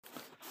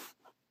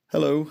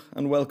Hello,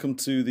 and welcome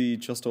to the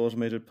Just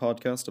Automated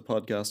podcast, a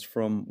podcast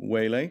from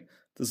Waylay.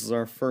 This is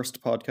our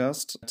first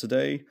podcast.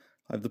 Today,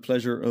 I have the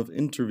pleasure of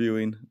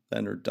interviewing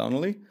Leonard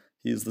Donnelly.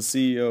 He is the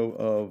CEO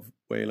of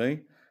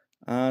Waylay,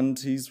 and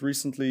he's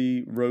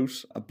recently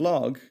wrote a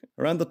blog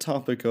around the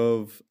topic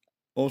of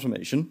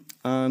automation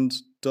and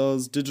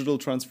does digital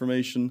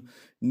transformation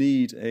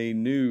need a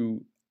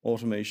new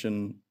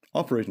automation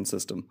operating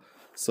system?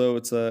 So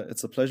it's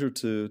a pleasure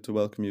to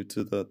welcome you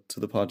to the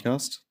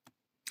podcast.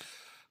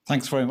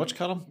 Thanks very much,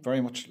 Callum.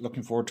 Very much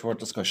looking forward to our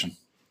discussion.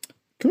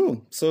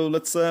 Cool. So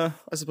let's, I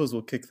suppose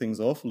we'll kick things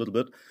off a little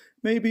bit.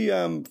 Maybe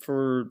as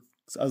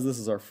this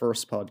is our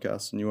first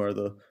podcast and you are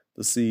the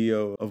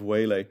CEO of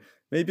Waylay,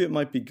 maybe it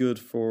might be good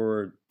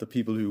for the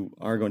people who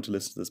are going to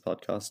listen to this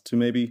podcast to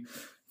maybe,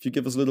 if you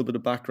give us a little bit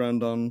of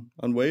background on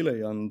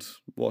Waylay and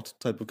what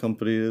type of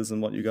company it is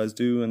and what you guys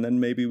do, and then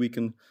maybe we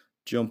can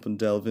jump and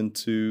delve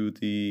into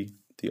the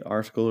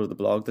article or the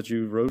blog that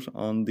you wrote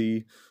on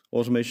the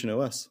Automation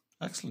OS.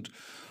 Excellent.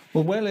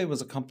 Well, Waylay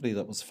was a company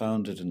that was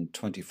founded in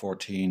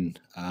 2014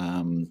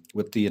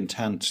 with the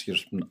intent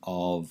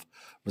of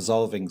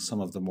resolving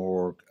some of the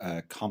more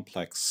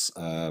complex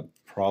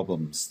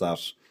problems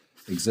that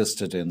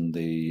existed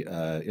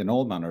in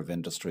all manner of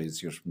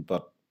industries,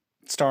 but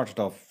started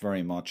off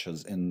very much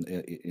as in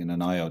an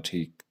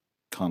IoT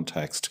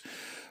context,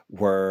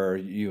 where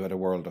you had a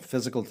world of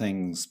physical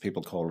things,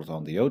 people call it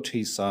on the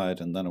OT side,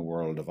 and then a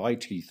world of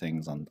IT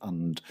things,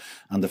 and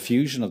the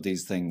fusion of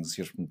these things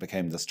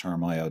became this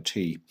term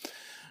IoT.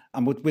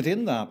 And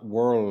within that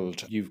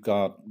world, you've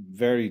got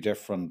very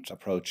different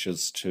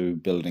approaches to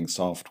building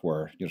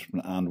software.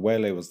 And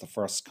Waylay was the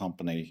first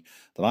company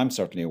that I'm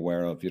certainly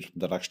aware of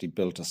that actually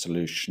built a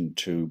solution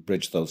to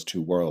bridge those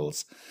two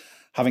worlds.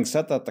 Having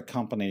said that, the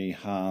company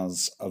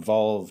has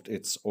evolved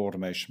its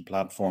automation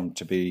platform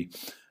to be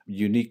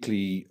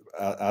uniquely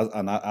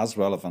as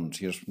relevant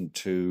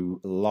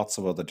to lots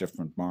of other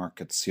different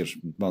markets.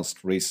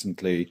 Most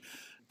recently,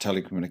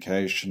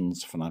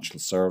 telecommunications, financial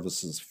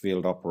services,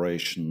 field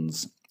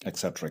operations,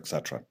 etc.,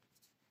 etc.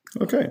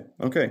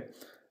 Okay.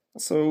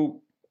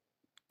 So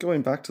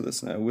going back to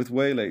this now with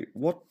Waylay,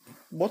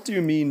 what do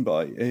you mean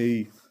by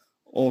a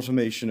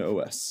automation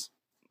OS?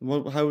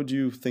 How would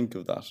you think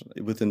of that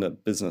within a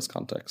business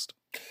context?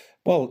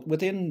 Well,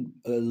 within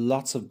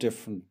lots of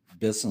different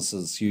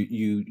businesses,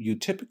 you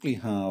typically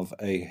have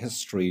a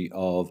history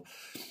of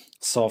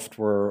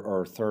software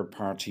or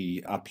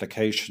third-party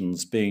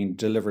applications being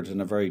delivered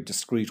in a very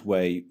discrete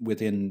way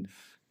within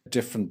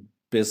different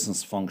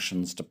business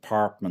functions,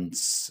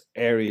 departments,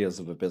 areas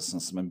of a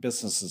business. I mean,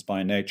 businesses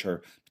by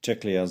nature,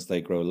 particularly as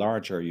they grow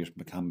larger, you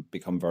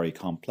become very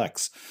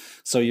complex.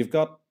 So you've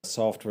got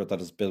software that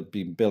has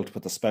been built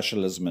with a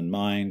specialism in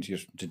mind,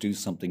 to do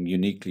something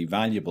uniquely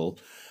valuable.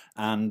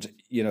 And,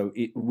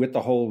 with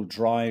the whole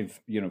drive,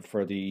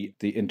 for the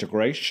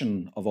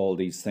integration of all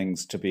these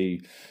things to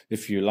be,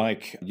 if you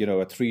like,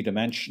 a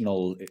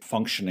three-dimensional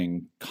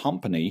functioning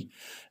company,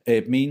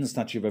 it means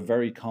that you have a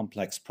very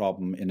complex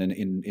problem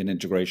in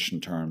integration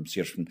terms.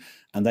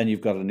 And then you've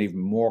got an even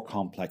more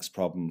complex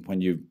problem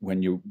when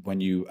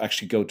you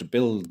actually go to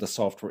build the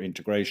software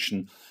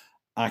integration,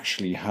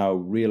 actually how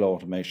real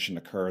automation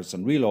occurs.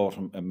 And real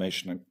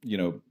automation,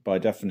 by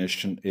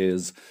definition,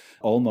 is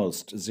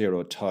almost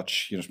zero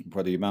touch,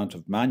 where the amount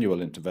of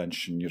manual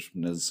intervention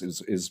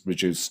is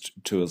reduced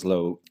to as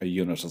low a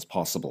unit as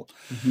possible.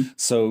 Mm-hmm.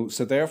 So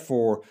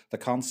therefore, the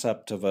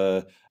concept of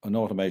an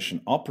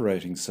automation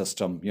operating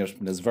system,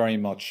 is very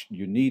much,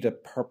 you need a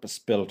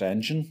purpose-built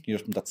engine,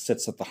 that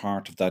sits at the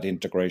heart of that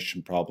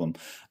integration problem.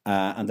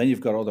 And then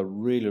you've got other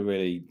really,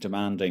 really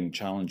demanding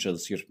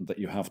challenges that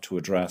you have to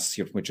address,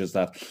 which is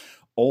that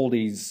all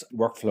these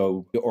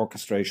workflow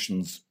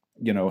orchestrations,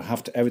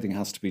 everything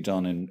has to be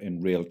done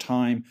in real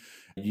time.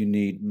 You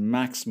need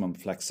maximum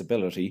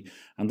flexibility.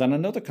 And then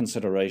another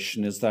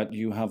consideration is that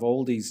you have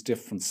all these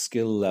different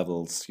skill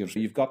levels.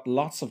 You've got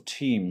lots of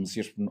teams,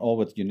 all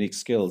with unique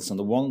skills. And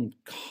the one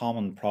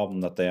common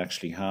problem that they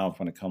actually have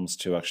when it comes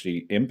to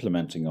actually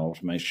implementing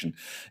automation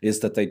is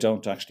that they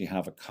don't actually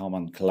have a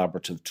common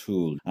collaborative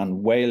tool.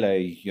 And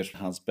Waylay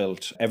has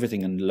built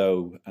everything in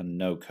low and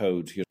no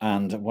code.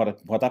 And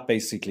what that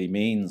basically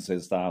means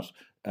is that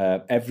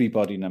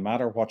everybody, no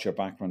matter what your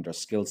background or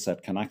skill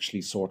set, can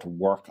actually sort of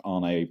work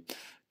on a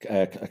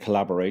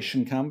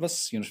collaboration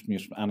canvas,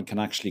 and can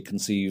actually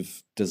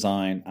conceive,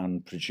 design,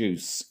 and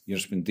produce,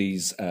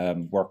 these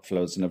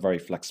workflows in a very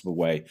flexible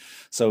way.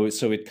 So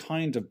it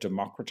kind of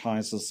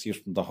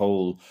democratizes the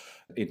whole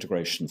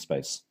integration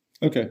space.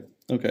 Okay.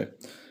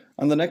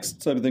 And the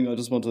next type of thing I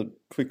just want to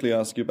quickly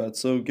ask you about.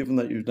 So given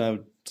that you've now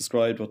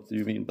described what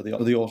you mean by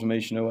the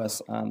automation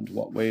OS and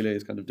what Waylay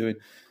is kind of doing,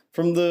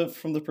 from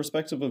the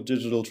perspective of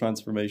digital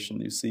transformation,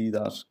 you see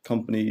that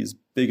companies,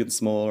 big and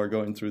small, are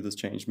going through this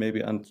change, maybe,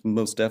 and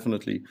most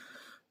definitely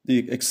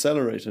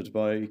accelerated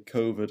by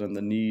COVID and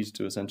the need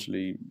to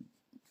essentially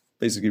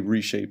basically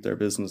reshape their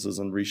businesses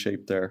and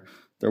reshape their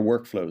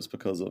workflows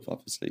because of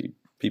obviously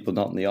people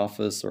not in the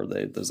office, or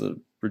there's a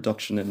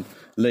reduction in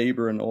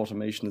labor, and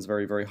automation is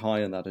very, very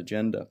high on that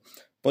agenda.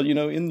 But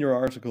in your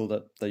article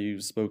that you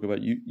spoke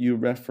about, you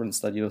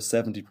referenced that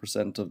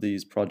 70% of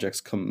these projects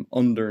come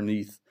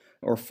underneath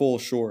or fall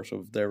short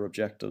of their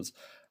objectives.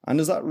 And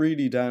is that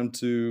really down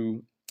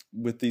to,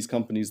 with these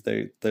companies,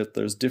 that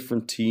there's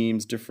different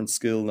teams, different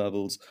skill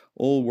levels,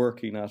 all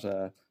working at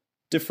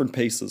different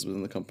paces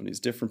within the companies?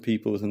 Different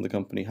people within the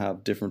company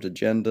have different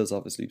agendas.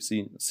 Obviously,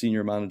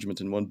 senior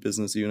management in one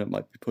business unit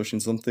might be pushing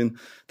something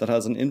that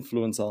has an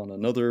influence on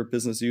another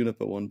business unit,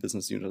 but one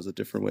business unit has a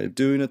different way of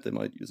doing it. They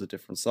might use a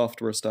different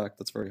software stack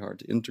that's very hard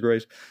to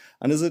integrate.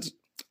 And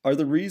are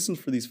the reasons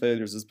for these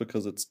failures is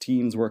because it's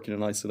teams working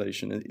in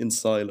isolation in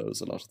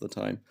silos a lot of the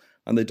time,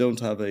 and they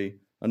don't have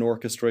an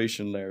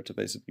orchestration layer to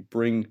basically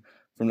bring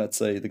from, let's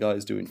say, the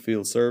guys doing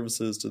field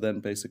services to then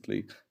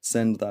basically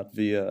send that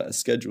via a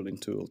scheduling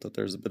tool, that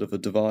there's a bit of a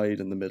divide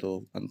in the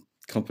middle and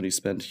companies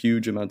spend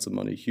huge amounts of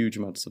money, huge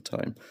amounts of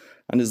time.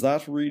 And is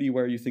that really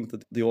where you think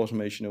that the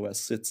Automation OS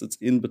sits? It's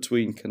in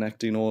between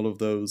connecting all of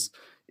those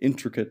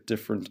intricate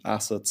different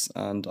assets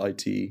and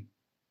IT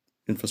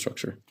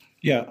infrastructure?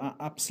 Yeah,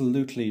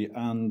 absolutely.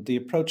 And the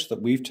approach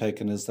that we've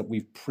taken is that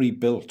we've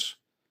pre-built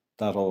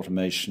that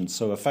automation.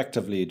 So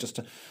effectively, just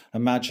to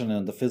imagine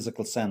in the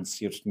physical sense,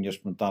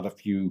 that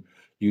if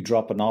you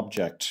drop an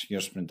object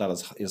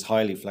that is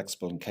highly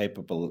flexible and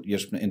capable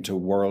into a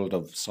world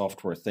of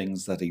software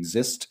things that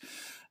exist,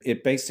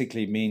 it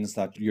basically means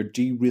that you're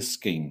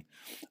de-risking.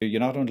 You're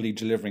not only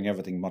delivering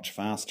everything much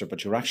faster,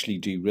 but you're actually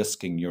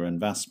de-risking your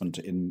investment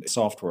in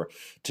software.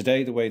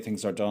 Today, the way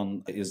things are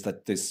done is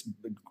that this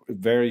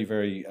very,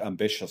 very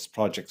ambitious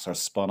projects are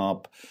spun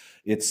up.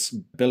 It's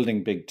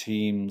building big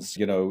teams,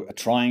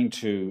 trying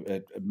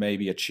to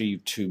maybe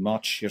achieve too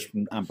much,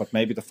 but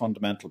maybe the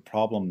fundamental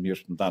problem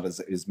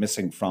that is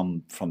missing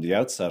from the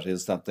outset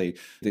is that the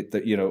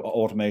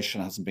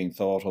automation hasn't been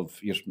thought of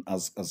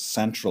as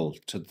central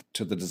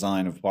to the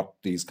design of what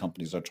these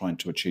companies are trying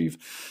to achieve.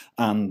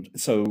 And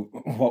so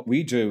what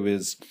we do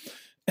is,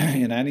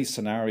 in any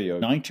scenario,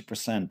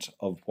 90%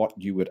 of what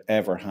you would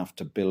ever have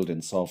to build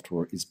in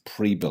software is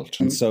pre-built.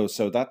 And so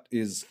that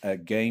is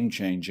game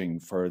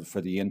changing for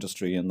the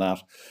industry, in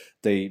that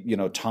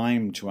the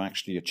time to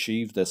actually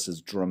achieve this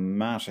is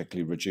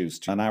dramatically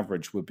reduced. An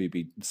average would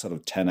be sort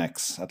of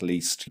 10x at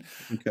least.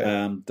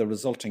 Okay. The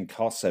resulting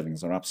cost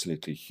savings are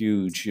absolutely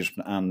huge,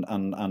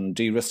 and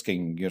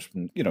de-risking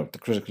the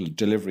critical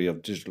delivery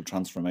of digital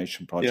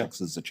transformation projects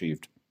is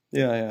achieved.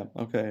 Yeah.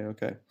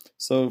 Okay.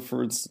 So,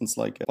 for instance,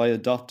 like by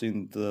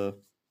adopting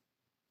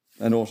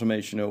an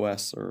automation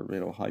OS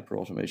or hyper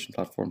automation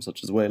platform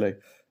such as Waylay,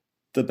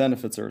 the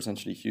benefits are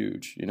essentially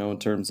huge. In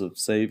terms of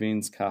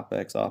savings,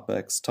 capex,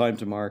 opex, time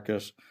to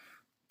market.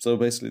 So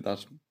basically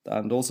that,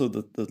 and also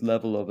the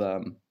level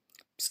of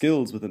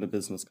skills within a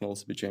business can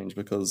also be changed,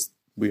 because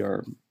we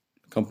are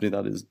a company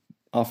that is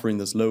offering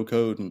this low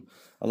code, and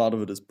a lot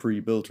of it is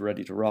pre-built,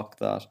 ready to rock.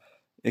 That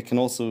it can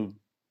also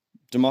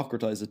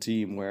democratize a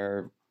team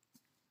where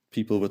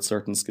people with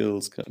certain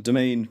skills,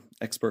 domain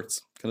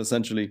experts, can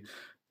essentially,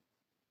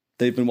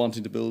 they've been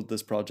wanting to build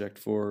this project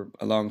for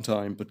a long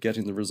time, but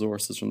getting the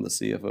resources from the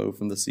CFO,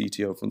 from the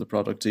CTO, from the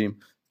product team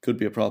could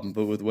be a problem.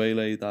 But with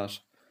Waylay,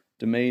 that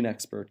domain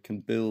expert can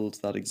build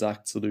that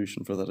exact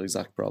solution for that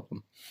exact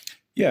problem.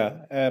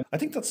 Yeah, I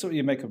think that's what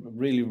you make a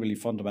really, really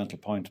fundamental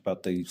point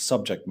about the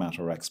subject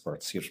matter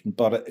experts.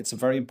 But it's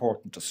very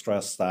important to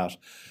stress that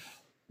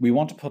we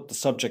want to put the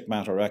subject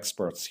matter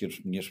experts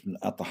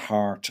at the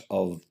heart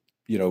of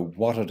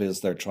what it is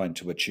they're trying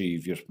to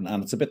achieve.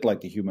 And it's a bit like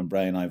the human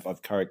brain.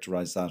 I've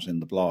characterized that in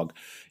the blog,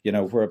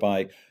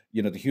 whereby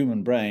the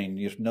human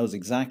brain knows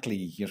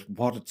exactly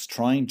what it's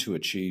trying to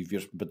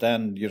achieve. But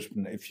then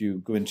if you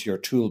go into your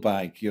tool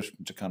bag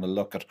to kind of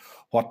look at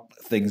what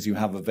things you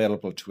have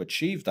available to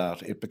achieve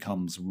that, it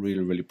becomes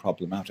really, really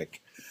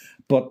problematic.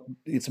 But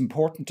it's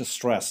important to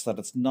stress that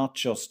it's not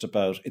just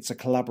about, it's a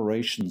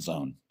collaboration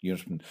zone.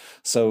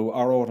 So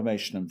our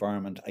automation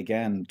environment,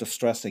 again, just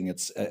stressing,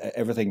 it's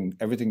everything,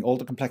 all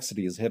the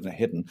complexity is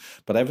hidden,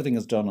 but everything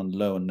is done on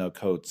low and no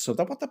code. So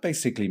what that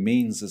basically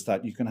means is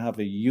that you can have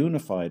a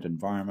unified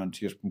environment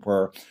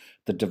where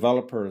the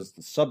developers,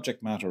 the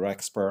subject matter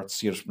experts,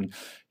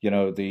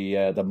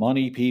 the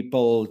money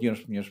people,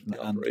 the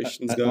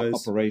operations guys,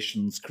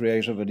 operations,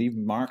 creative, and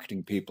even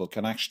marketing people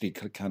can actually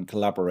can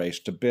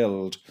collaborate to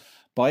build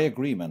by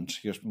agreement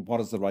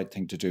what is the right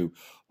thing to do.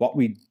 What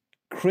we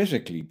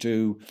critically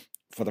do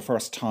for the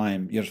first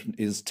time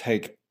is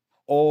take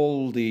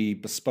all the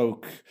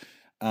bespoke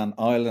and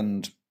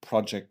island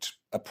project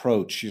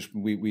approach.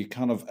 We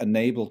kind of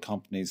enable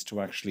companies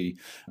to actually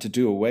to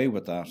do away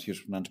with that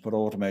and to put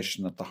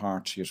automation at the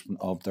heart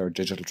of their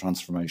digital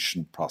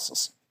transformation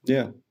process.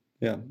 Yeah.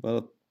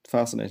 Well,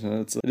 fascinating.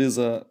 It is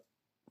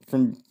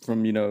from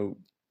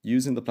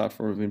using the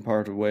platform, being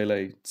part of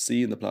Waylay,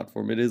 seeing the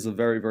platform, it is a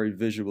very, very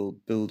visual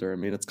builder. I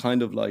mean, it's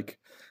kind of like,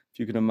 if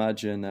you can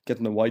imagine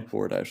getting a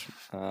whiteboard out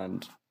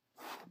and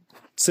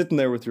sitting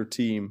there with your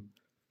team,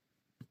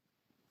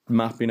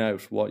 mapping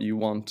out what you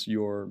want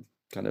your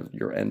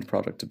end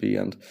product to be.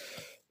 And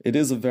it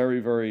is a very,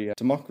 very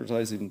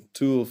democratizing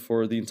tool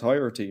for the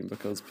entire team,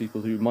 because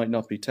people who might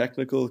not be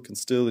technical can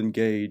still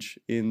engage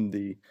in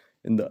the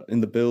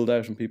build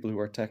out, and people who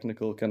are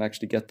technical can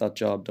actually get that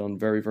job done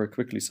very, very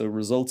quickly. So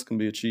results can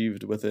be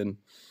achieved within,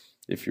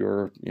 if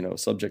you're,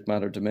 subject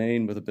matter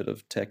domain with a bit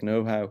of tech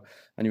know-how,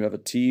 and you have a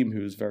team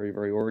who's very,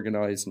 very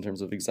organized in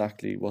terms of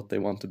exactly what they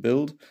want to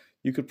build,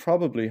 you could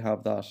probably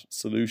have that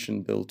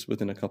solution built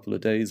within a couple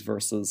of days,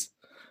 versus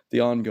the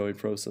ongoing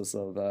process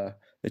of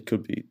it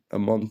could be a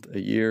month,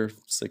 a year,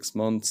 6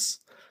 months,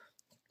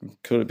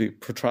 could it be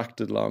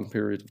protracted long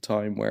period of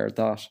time, where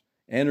that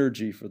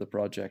energy for the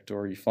project,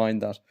 or you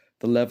find that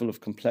the level of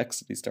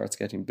complexity starts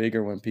getting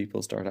bigger when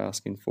people start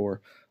asking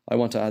for, I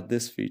want to add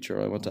this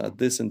feature, I want to add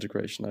this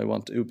integration,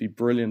 it would be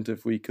brilliant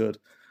if we could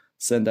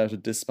send out a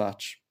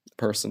dispatch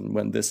person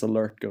when this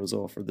alert goes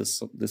off, or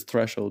this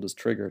threshold is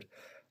triggered.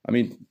 I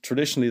mean,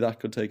 traditionally that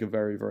could take a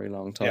very, very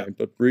long time,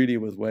 but really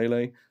with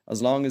Waylay, as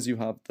long as you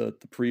have the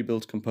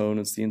pre-built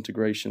components, the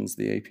integrations,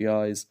 the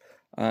APIs,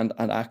 and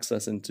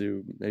access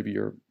into maybe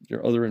your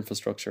other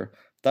infrastructure,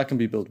 that can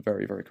be built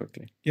very, very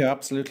quickly. Yeah,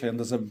 absolutely. And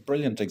there's a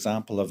brilliant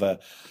example of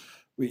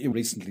we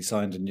recently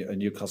signed a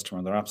new customer,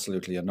 and they're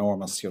absolutely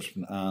enormous.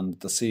 And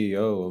the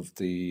CEO of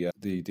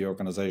the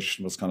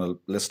organization was kind of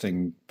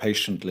listening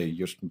patiently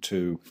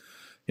to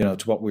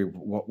what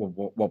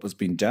was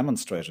being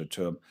demonstrated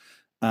to him.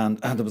 And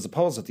there was a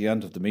pause at the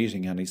end of the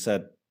meeting, and he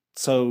said,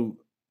 "So,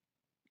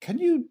 can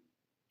you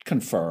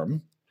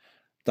confirm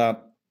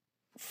that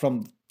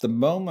from the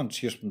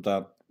moment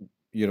that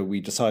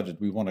we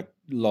decided we want to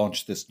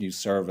launch this new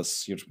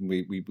service,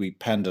 we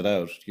penned it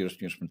out,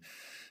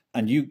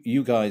 and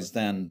you guys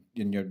then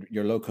in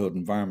your low code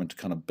environment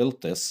kind of built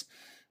this,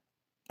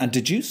 and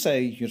did you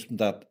say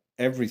that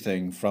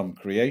everything from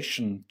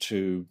creation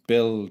to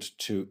build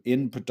to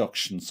in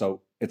production,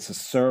 so it's a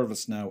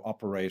service now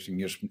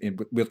operating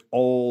with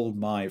all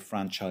my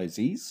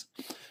franchisees?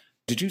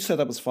 Did you say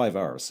that was 5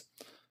 hours?"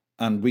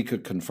 And we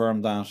could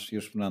confirm that,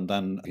 and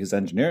then his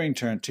engineering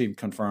team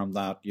confirmed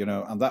that,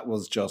 and that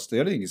was just the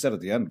only thing he said at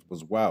the end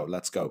was, "Wow,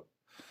 let's go."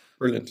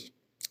 Brilliant.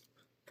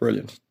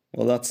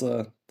 Well, that's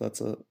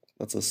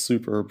a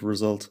superb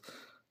result.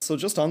 So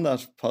just on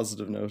that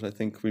positive note, I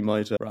think we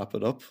might wrap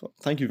it up.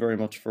 Thank you very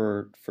much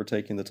for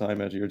taking the time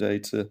out of your day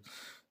to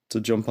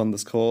jump on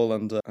this call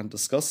and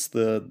discuss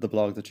the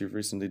blog that you've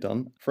recently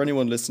done. For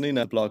anyone listening,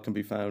 the blog can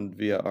be found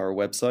via our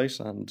website,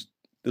 and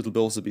it'll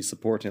also be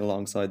supporting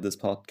alongside this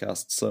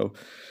podcast. So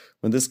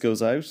when this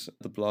goes out,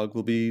 the blog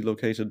will be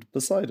located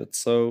beside it.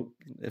 So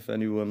if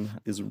anyone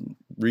is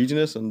reading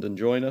it and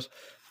enjoying it,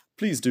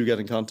 please do get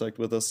in contact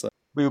with us.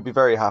 We would be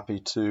very happy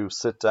to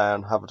sit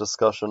down, have a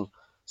discussion,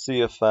 see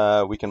if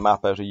we can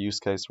map out a use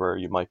case where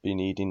you might be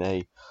needing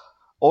a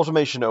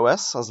automation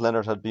OS, as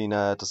Leonard had been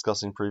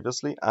discussing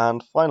previously.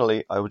 And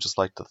finally, I would just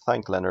like to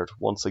thank Leonard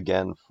once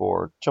again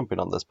for jumping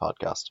on this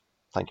podcast.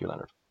 Thank you,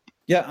 Leonard.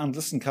 Yeah, and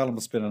listen, Callum,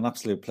 it's been an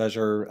absolute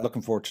pleasure.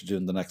 Looking forward to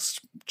doing the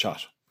next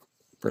chat.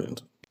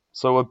 Brilliant.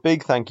 So a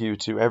big thank you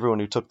to everyone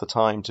who took the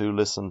time to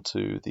listen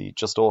to the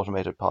Just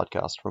Automated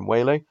podcast from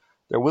Waylay.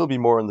 There will be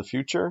more in the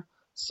future,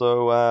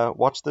 so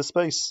watch this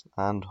space,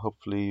 and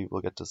hopefully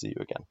we'll get to see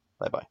you again.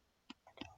 Bye-bye.